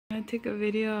to take a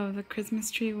video of the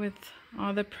Christmas tree with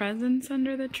all the presents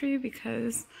under the tree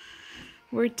because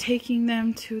we're taking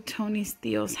them to Tony's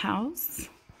Tio's house.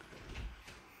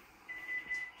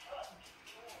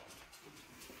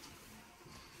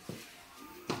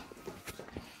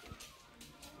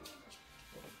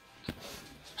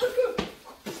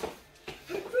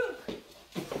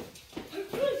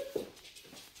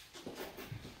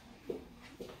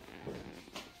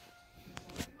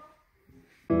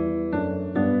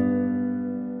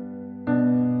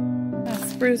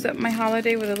 Spruce up my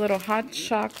holiday with a little hot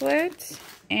chocolate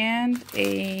and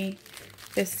a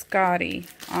biscotti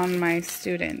on my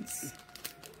students.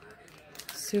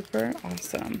 Super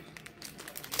awesome.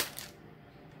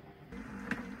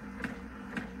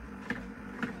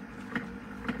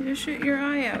 You shoot your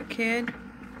eye out, kid.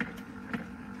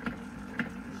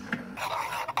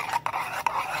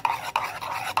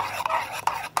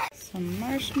 Some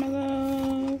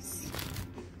marshmallows.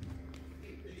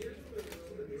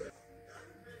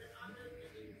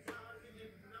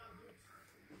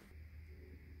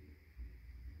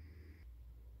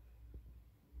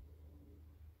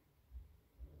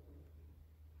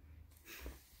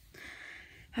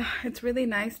 It's really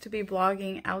nice to be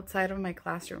vlogging outside of my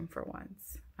classroom for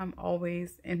once. I'm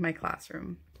always in my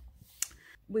classroom.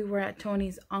 We were at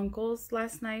Tony's uncle's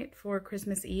last night for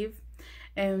Christmas Eve,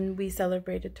 and we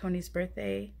celebrated Tony's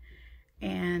birthday,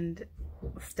 and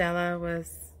Stella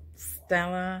was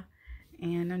Stella,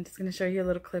 and I'm just going to show you a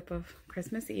little clip of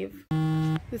Christmas Eve.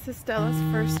 This is Stella's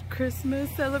first Christmas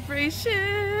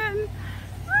celebration.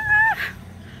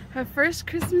 Her first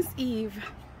Christmas Eve.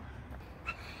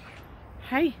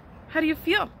 Hi, how do you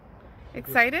feel?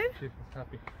 Excited? She feels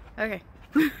happy. Okay.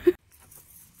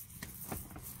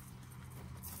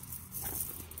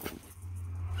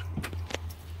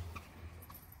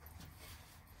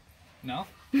 No?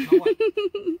 No what?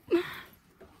 You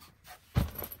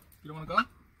don't want to go?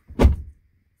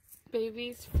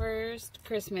 Baby's first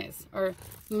Christmas, or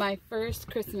my first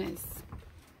Christmas.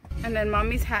 And then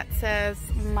mommy's hat says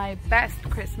my best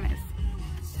Christmas.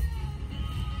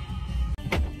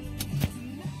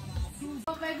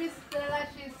 Oh, baby Stella,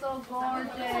 she's so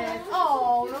gorgeous.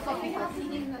 Oh, look at me. Hi,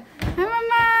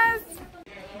 mamas.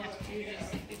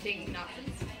 You're taking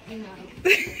options.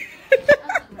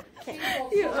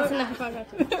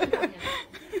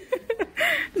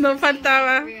 No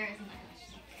faltaba.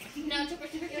 No, to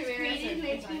protect your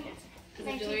career.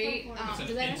 Jewelry. It's an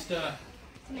Insta.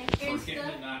 We're getting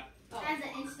it not. As an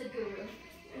Insta guru.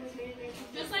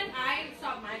 Just like I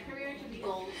thought my career to be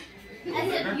gold.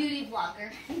 As a beauty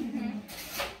vlogger.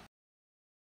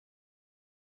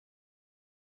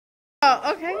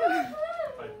 Oh, okay.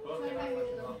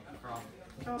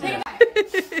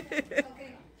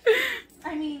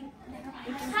 I mean,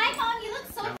 hi Mom, you look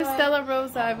so Stella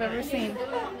Rosa I've ever seen.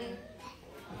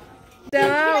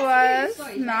 Stella was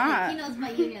not. He knows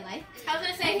my union life. I was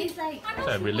gonna say He's like, It's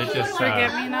a religious.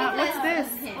 Forget me not. What's this?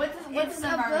 it's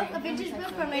a book, a vintage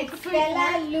book from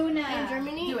Stella Luna in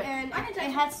Germany, and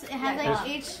it has like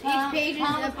each page is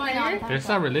a prayer. There's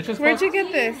a religious Where'd book. you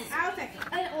get this?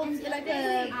 Like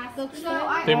a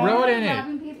bookstore. They wrote in it.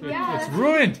 It's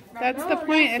ruined. That's the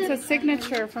point. It's a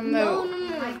signature from No, the. no, no.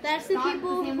 That's the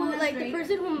people who, like, the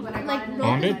person who, like, wrote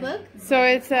Owned this it? book. So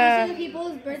it's These are the a.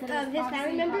 people's birth, his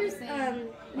family members.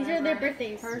 These are their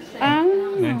birthdays.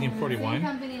 1941.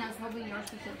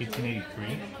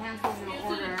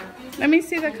 1883. Let me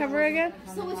see the cover again.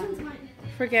 So which one's mine?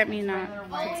 Forget me not.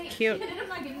 It's cute.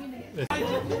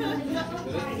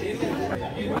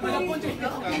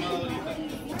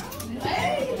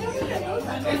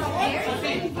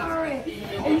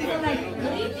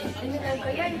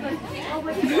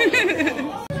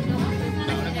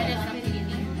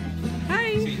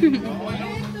 Hi.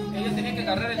 Ella tenía que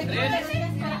agarrar el tren,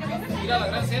 ir a la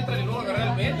Gran Central y luego agarrar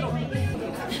el metro.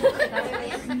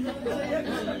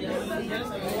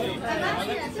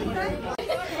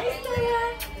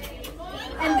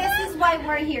 And this is why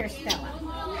we're here, Stella.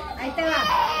 Ahí te va.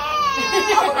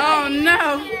 Oh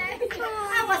no.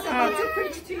 I was about to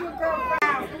preach to you, girl.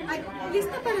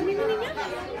 ¿Lista para mí, mi niña?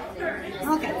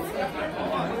 Okay.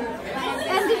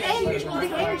 And the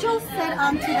angel said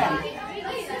unto them,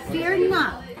 fear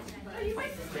not.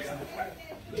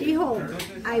 Behold,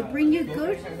 I bring you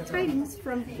good tidings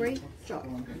from great joy,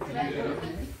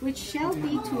 which shall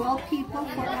be to all people,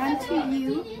 for unto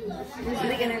you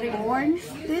is born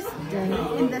this day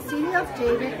in the city of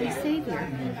David a Savior,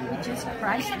 which is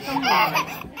Christ the Lord.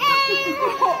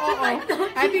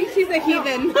 I think she's a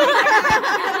heathen.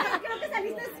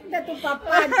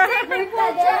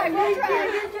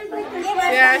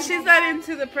 Yeah, she's not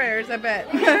into the prayers, I bet.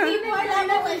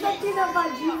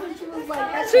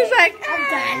 She's like, I'm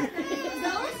done.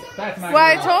 That's my well,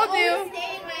 I girl. told you.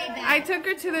 I took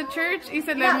her to the church y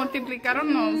se le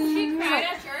multiplicaron los. She cried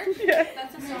at church? Yeah.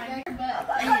 That's a sign.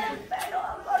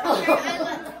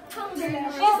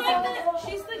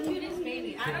 She's the cutest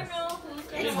baby. I don't know who's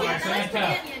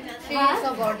Santa. She's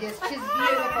so gorgeous. She's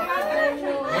beautiful.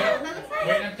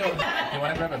 Wait until. You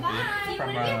want to grab a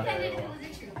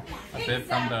bib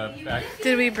from the back?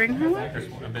 Did we bring her one? There's a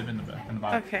bib in the back, in the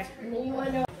bottom. Okay.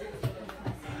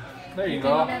 There you go.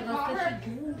 You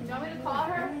want me to call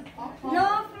her?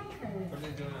 No.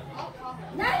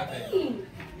 Nothing.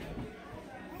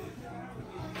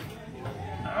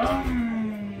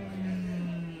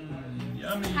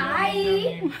 Yummy.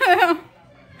 Hi.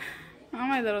 Oh,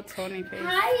 my little Tony face.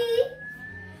 Hi.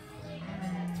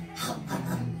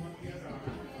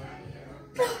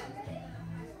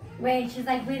 Wait, she's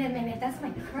like, wait a minute, that's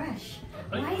my crush.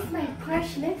 Why is my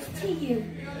crush next to you?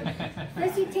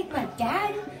 Does he take my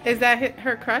dad? Is that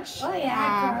her crush? Oh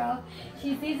yeah, girl.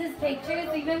 She sees his pictures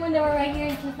even when they were right here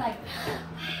and she's like,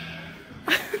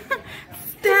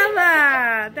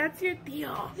 Stella, that's your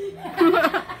Tio.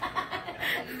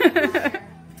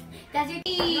 that's your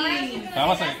That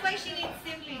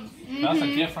was a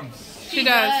gift from She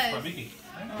does. Vicky.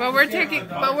 But we're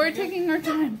taking our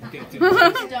time.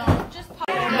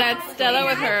 That's Stella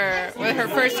with her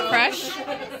first crush.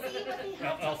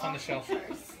 Elf on the shelf.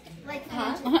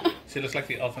 huh? She looks like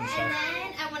the elf on the shelf.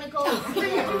 I want to go.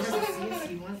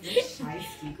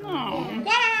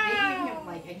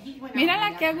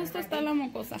 Mírala que a gusto está la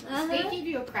mocosa. They give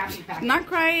you a crappy package. Not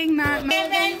crying, not.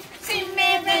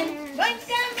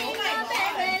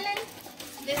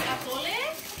 This atole?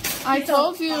 I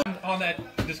told you. On that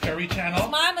Discovery Channel.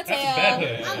 Smile, That's Mateo.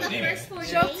 better. On the first 4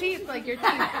 Show days. teeth, like your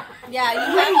teeth. Yeah, you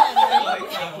have that.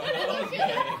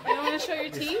 You want to show your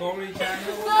teeth? That's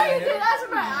right.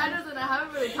 I doesn't. I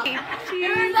haven't really talked. He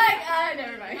was like,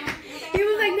 never mind. He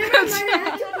was like, never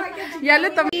mind. Ya le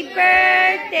tomé. Happy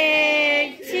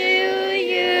birthday to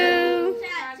you.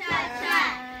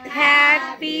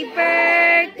 Happy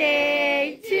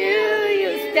birthday to you.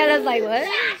 Stella's like, what?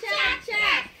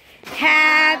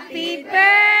 Happy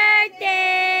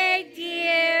birthday,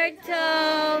 dear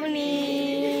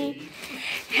Tony.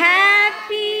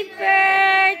 Happy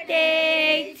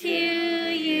birthday to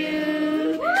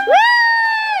you. Woo!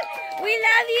 We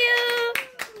love you.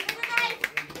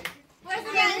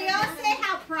 Can we all say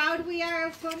how proud we are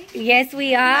of Tony? Yes,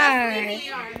 we are.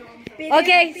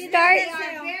 Okay, start. We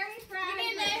are very proud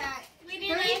of that.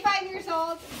 35 years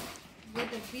old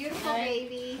with a beautiful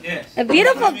baby. Yes. A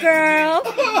beautiful girl.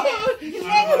 You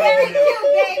make a very cute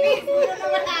baby. We don't know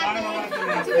what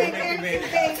happened. You make very cute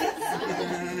babies.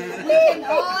 We can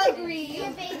all agree.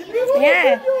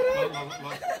 Yeah.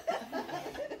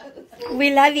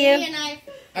 We love you.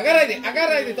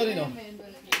 Agárrate, Tonino.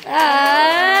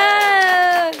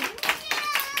 Ah.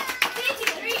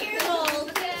 53 years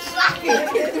old.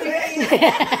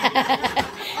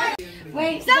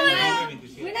 Wait,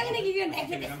 we're not going to give you a knife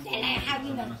for this. Stella,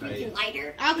 having a freaking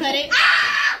lighter. I'll cut it.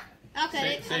 I'll cut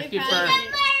it. Safety first.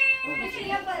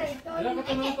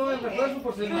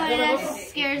 That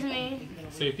scares me.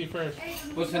 Safety first.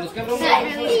 Pues se nos quedó.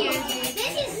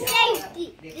 This is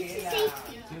safety. This is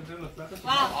safety.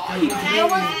 Wow. I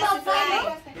want to go find.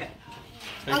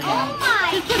 Oh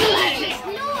my goodness.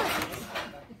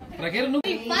 Trajeron un...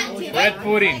 Red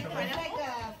pudding.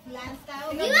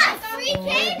 You got free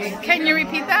cake? Can you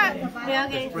repeat that?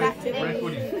 Red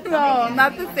pudding. No,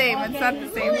 not the same. It's not the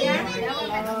same.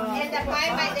 And the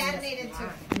pie my dad made it too.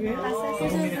 Your dad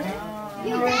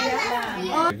left me.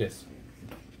 Like this.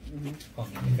 Oh,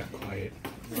 you got quiet.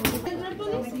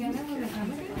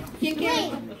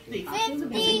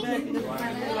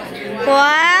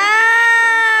 Wow!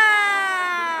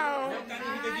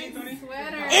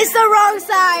 It's the wrong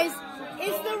size.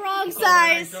 It's the wrong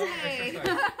size.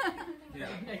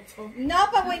 No,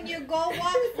 but when you go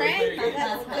walk friends,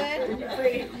 that's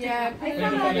good. Yeah.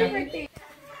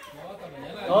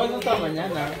 Oh, eso está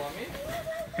mañana.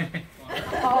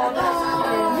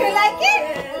 You like it?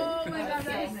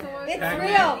 It's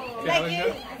real. Like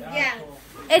it? Yeah.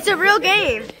 It's a real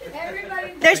game.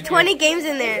 There's 20 games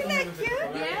in there. Isn't that cute?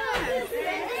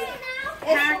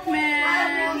 Yeah.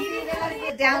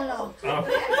 Pac-Man. Down low.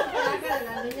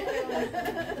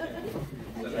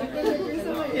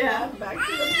 Yeah.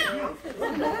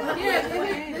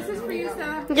 This is for you,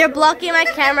 Stella. You're blocking my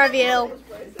camera view.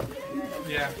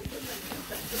 Yeah.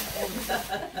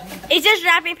 It's just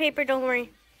wrapping paper, don't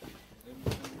worry.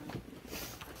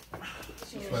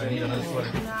 But I need another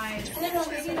sweater. Nice. Oh,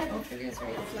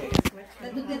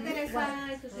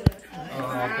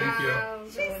 thank you.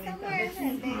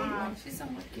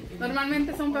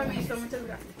 Normalmente son para mí, muchas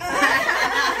gracias.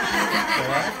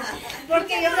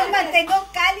 Porque yo los mantengo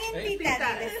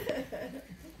calientitas.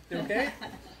 You okay?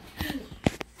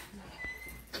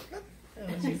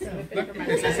 Look,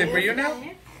 is it for you now?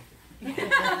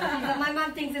 My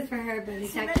mom thinks it's for her, but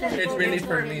it's actually It's really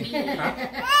for me. Huh?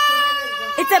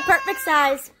 It's a perfect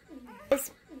size.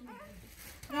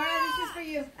 Nora, this is for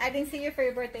you. I didn't see you for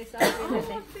your birthday, so happy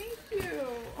birthday. Thank you.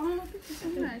 Oh, thank you so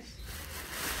much.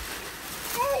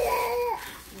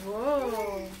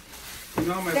 Whoa.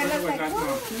 No, my brother was not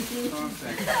wrong.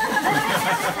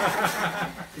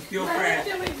 It's your friend.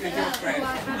 It's your friend.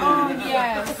 Oh,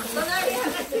 yes.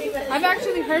 I've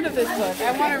actually heard of this book.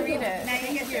 I want to read it.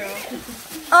 Thank you.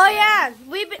 Oh yeah,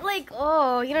 we've been like,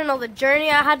 oh, you don't know the journey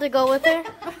I had to go with her. You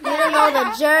don't know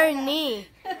the journey.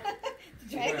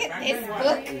 It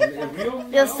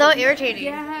was so irritating.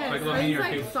 Yes. Like looking at your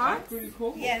Like face. socks?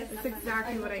 Yes. That's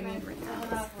exactly what I need right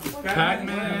now.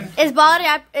 Pac-Man. It's battery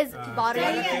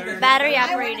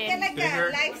operated. Like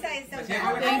a life size of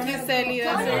that. Thank you, Sally.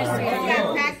 That's very sweet.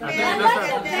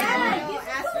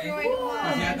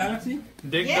 Galaxy?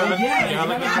 Dick Galaxy?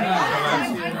 Pac-Man.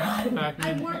 I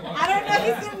don't know if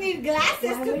he's gonna need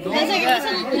glasses to play. Let's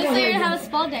say you have a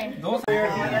spa day.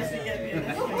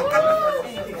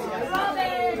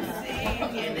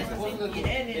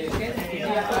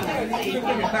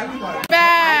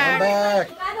 Back.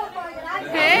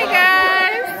 Hey,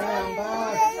 guys.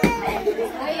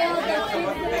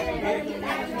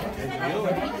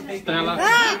 Stella.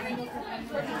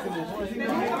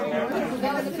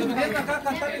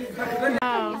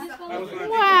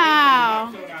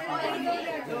 Wow.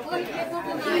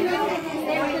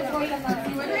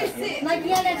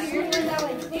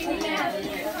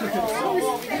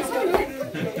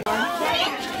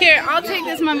 Here, I'll take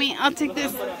this, Mommy. I'll take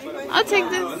this. I'll take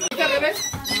this.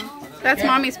 That's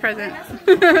Mommy's present.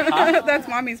 That's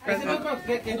Mommy's present. That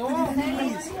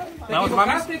was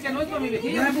Mama's?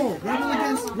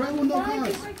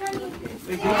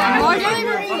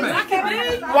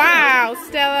 Wow,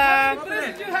 Stella.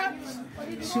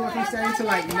 She wasn't saying to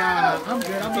like, nah, I'm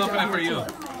good. I'm opening for you.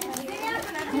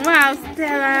 Wow,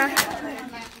 Stella.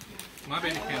 My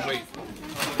baby can't wait.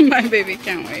 My baby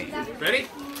can't wait. Ready?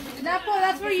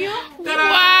 That's for you.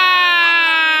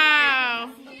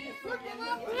 Wow.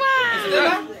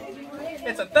 Wow.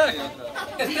 It's a duck.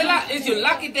 Stella, it's your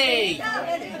lucky day.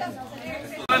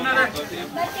 Another.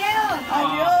 Mateo.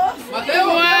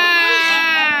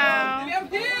 Wow.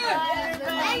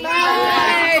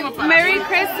 Bye. Merry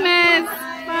Christmas.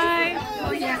 Bye.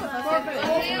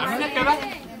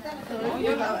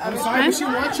 I'm sorry, but she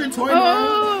wants your toy.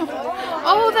 Oh,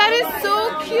 oh, that is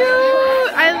so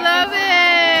cute. I love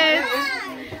it.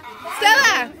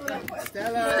 Stella.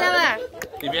 Stella.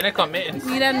 Y viene con mittens.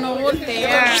 Mira, no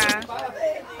voltea.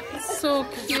 So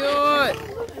cute. A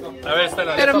ver,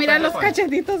 Stella. Pero let's mira open los this one.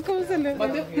 cachetitos como se les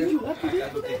ven.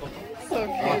 So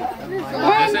cute.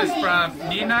 This is from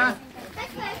Nina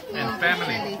and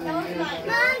family.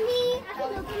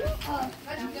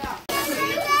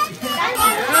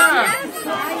 Yeah.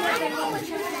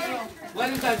 What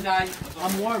is that, guy?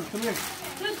 I'm warm. Come here.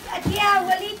 Tía,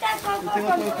 abuelita, con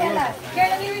Stella. Here,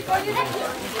 let me record you. Yes.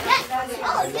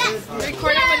 Oh, yes.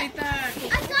 Record, abuelita.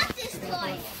 I got this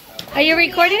toy. Are you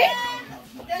recording it?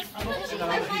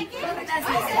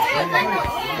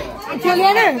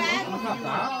 Juliana.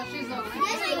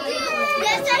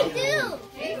 Yes, I do.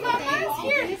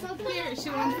 Here, she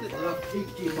wants this.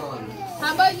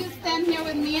 How about you stand here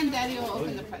with me and Daddy will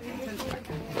open the presents.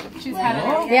 She's had it.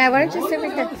 Yeah, why don't you sit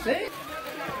right there?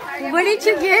 What did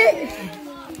you get?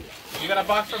 You got a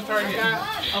box from Target. A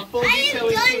full I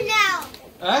am done now.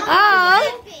 Huh?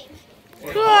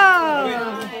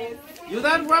 Oh, You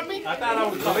done wrapping? I thought I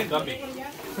was going Guppy.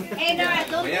 Hey, Nora,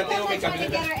 don't be trying to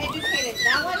get her educated.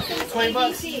 That one's from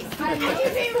ABC.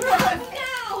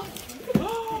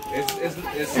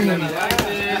 It's gonna like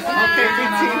this. Okay,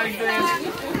 gonna like this.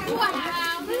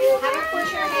 Have her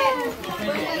push her head.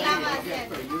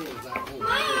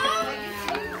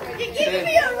 you're giving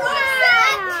me a rock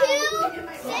set too?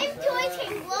 Same toy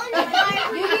can blow me apart.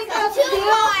 You need to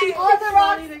steal all the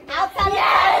rocks outside the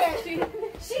target.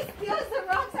 She steals the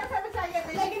rocks outside the target.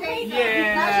 Then she can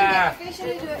Yeah. Now she can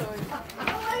officially do it. Oh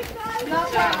my God. No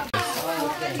problem.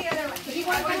 Do you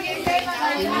want to get paid?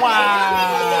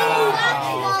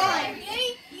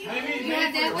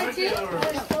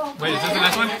 Wait, is this the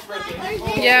last one?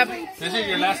 Yep. This is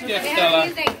your last gift, Stella.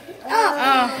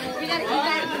 Oh.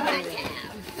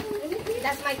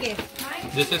 That's my gift.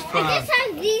 This is from This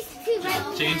has these two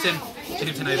James and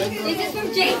Aiden. This is from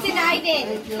James and Aiden.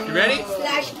 You ready?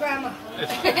 Slash grandma.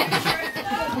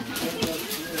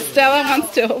 Stella wants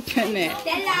to open it.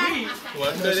 Stella.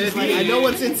 What could it I be? know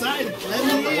what's inside. Let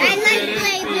me in. I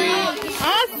like Play-Doh.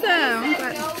 Awesome.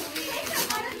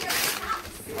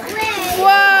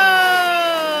 Whoa.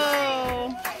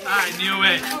 I knew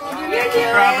it.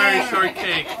 Strawberry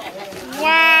shortcake.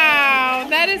 Wow.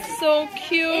 That is so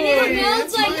cute. It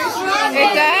smells like strawberry.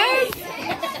 It does?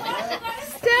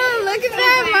 Stella, look at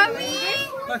that, mommy.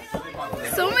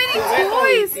 So many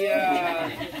toys.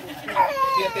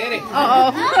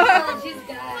 Uh-oh.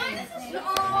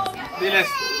 Diles,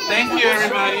 thank you,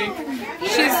 everybody.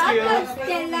 She's Stella.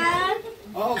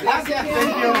 Oh, gracias.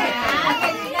 Thank you.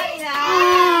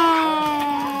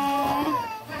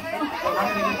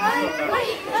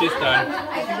 She's done.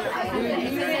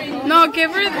 No,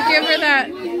 give her that.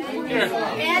 Here.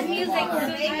 Bad music.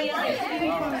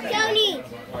 Tony.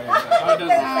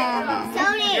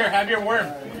 Tony. Here, have your worm.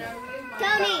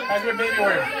 Tony. Have your baby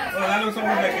worm. Tony.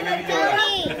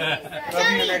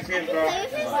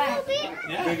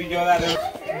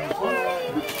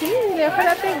 Sí,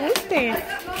 ojalá te guste.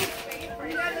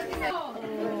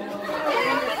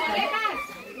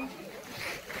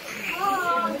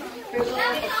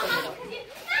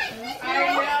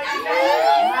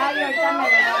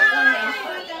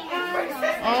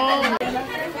 Oh.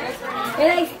 And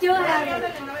I still have it.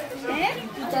 ¿Eh?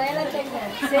 Y todavía la tengo.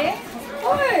 ¿Sí?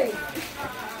 ¡Uy!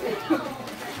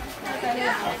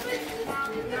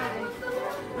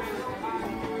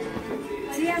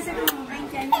 Sí, hace como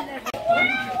 20 años de...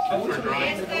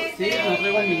 Sí, lo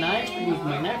traigo en mi knife, with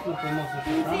my knife lo podemos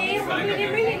hacer. Sí, ¿por qué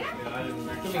bring it?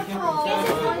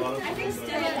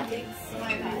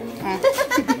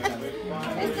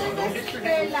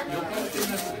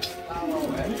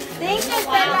 Thank you,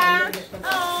 Stella.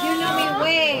 You know me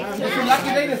way. Es un lucky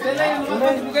day de Stella y no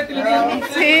un juguete y le digan.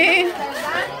 Sí.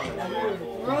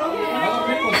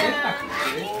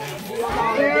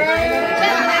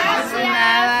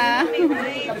 Nada.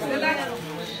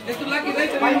 Es tu lucky day.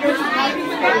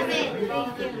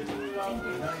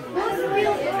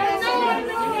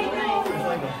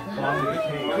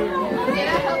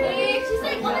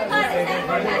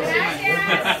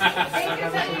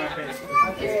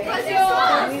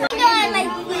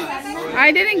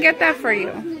 I didn't get that for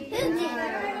you.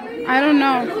 I don't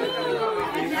know.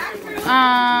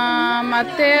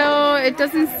 Mateo, it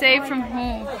doesn't say from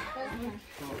who.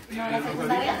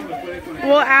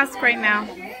 We'll ask right now.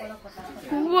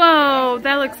 Whoa,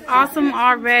 that looks awesome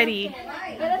already.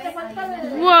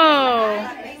 Whoa.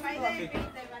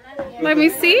 Let me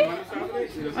see.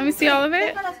 Let me see all of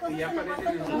it.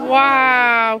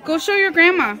 Wow. Go show your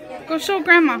grandma. Go show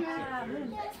grandma.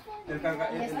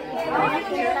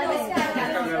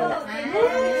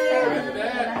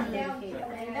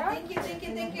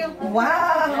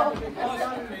 Wow.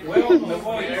 Well, me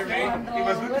voy, okay? It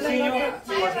was good to see you. It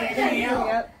was good to see you.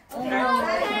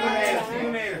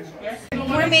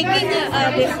 We're making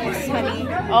business, honey.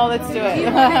 Oh, let's do it.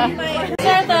 These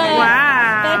are the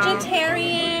Wow.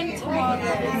 vegetarian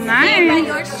tamales. By Nice.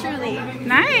 yours truly.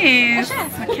 Nice.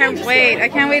 I can't wait. I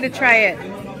can't wait to try it.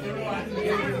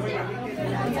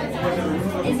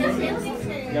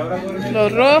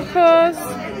 Los rojos.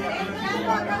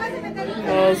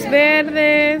 Los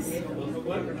verdes.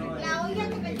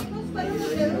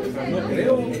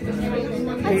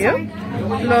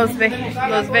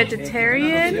 Los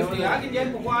vegetarian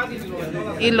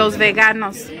y los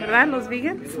veganos, ¿verdad? Los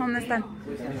vegans, ¿dónde están?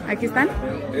 Aquí están.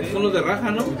 Esos son los de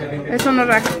raja, ¿no? Eso no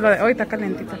raja, lo de hoy está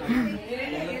calentito.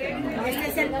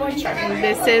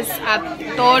 This is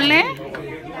atole.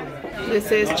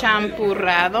 This is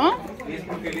champurrado.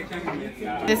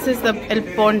 This is el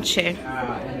ponche.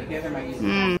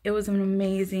 It was an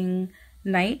amazing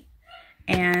night,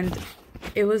 and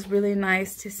it was really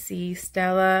nice to see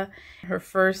Stella, her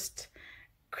first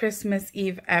Christmas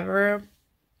Eve ever,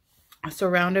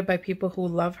 surrounded by people who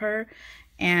love her,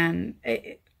 and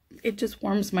it just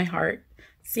warms my heart.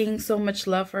 Seeing so much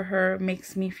love for her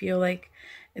makes me feel like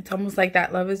it's almost like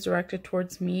that love is directed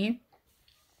towards me.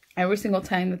 Every single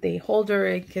time that they hold her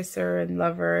and kiss her and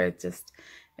love her,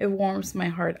 it warms my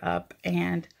heart up.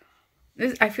 And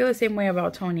I feel the same way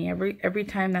about Tony. Every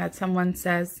time that someone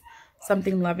says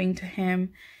something loving to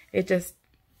him, it just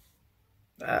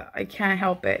I can't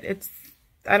help it.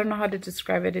 I don't know how to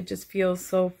describe it. It just feels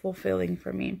so fulfilling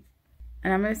for me.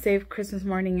 And I'm going to save Christmas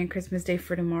morning and Christmas Day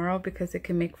for tomorrow because it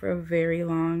can make for a very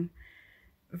long,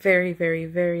 very, very,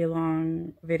 very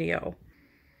long video.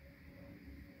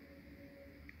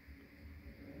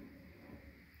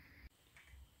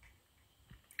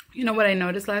 You know what I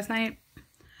noticed last night?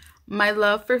 My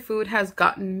love for food has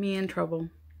gotten me in trouble.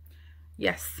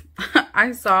 Yes,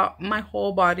 I saw my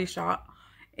whole body shot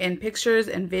in pictures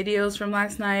and videos from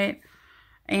last night.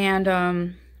 And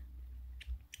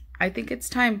I think it's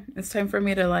time. It's time for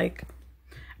me to like,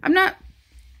 I'm not,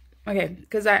 okay,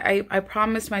 because I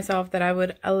promised myself that I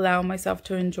would allow myself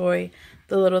to enjoy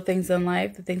the little things in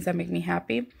life, the things that make me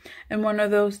happy. And one of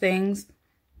those things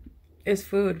is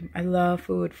food. I love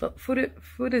food.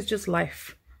 Food is just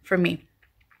life for me.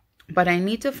 But I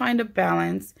need to find a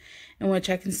balance in which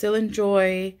I can still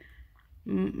enjoy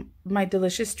my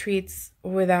delicious treats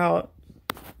without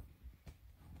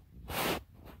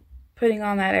putting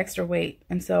on that extra weight.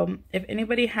 And so if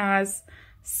anybody has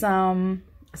some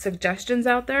suggestions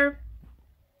out there,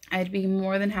 I'd be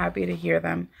more than happy to hear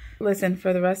them. Listen,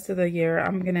 for the rest of the year,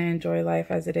 I'm going to enjoy life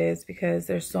as it is because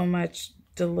there's so much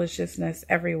deliciousness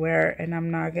everywhere and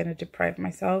I'm not going to deprive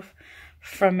myself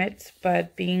from it.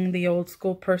 But being the old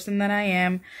school person that I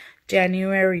am,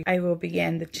 January, I will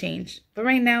begin the change. But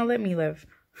right now, let me live.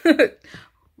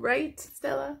 Right,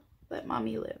 Stella? Let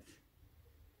mommy live.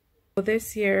 So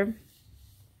this year,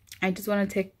 I just want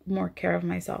to take more care of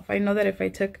myself. I know that if I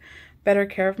took better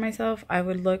care of myself, I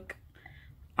would look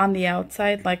on the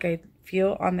outside like I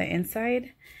feel on the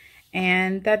inside.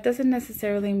 And that doesn't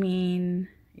necessarily mean,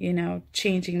 you know,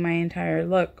 changing my entire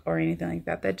look or anything like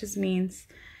that. That just means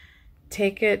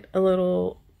take it a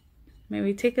little,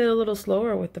 maybe take it a little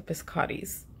slower with the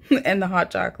biscottis and the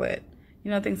hot chocolate, you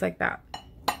know, things like that.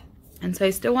 And so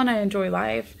I still want to enjoy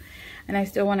life and I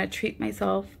still want to treat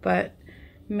myself, but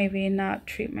maybe not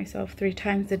treat myself 3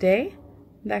 times a day.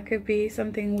 That could be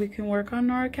something we can work on,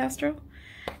 Nora Castro,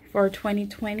 for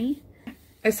 2020.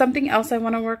 Something else I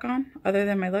want to work on other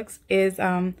than my looks is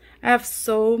I have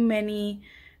so many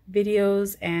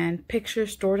videos and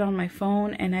pictures stored on my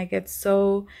phone and I get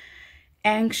so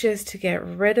anxious to get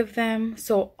rid of them.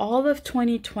 So all of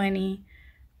 2020,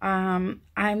 I'm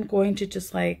going to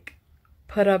just like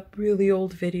put up really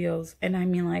old videos, and I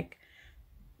mean like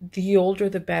the older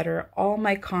the better. All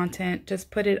my content,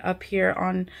 just put it up here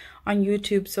on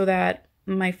YouTube so that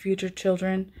my future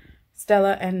children,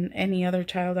 Stella and any other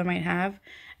child I might have,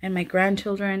 and my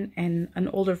grandchildren and an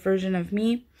older version of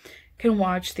me can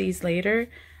watch these later.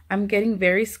 I'm getting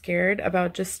very scared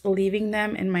about just leaving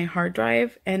them in my hard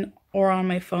drive or on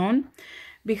my phone,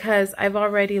 because I've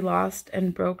already lost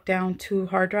and broke down 2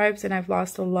 hard drives, and I've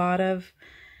lost a lot of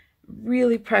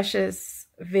really precious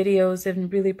videos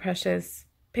and really precious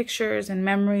pictures and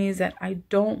memories that I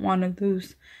don't want to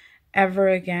lose ever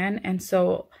again. And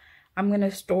so I'm going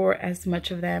to store as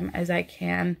much of them as I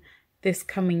can this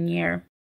coming year.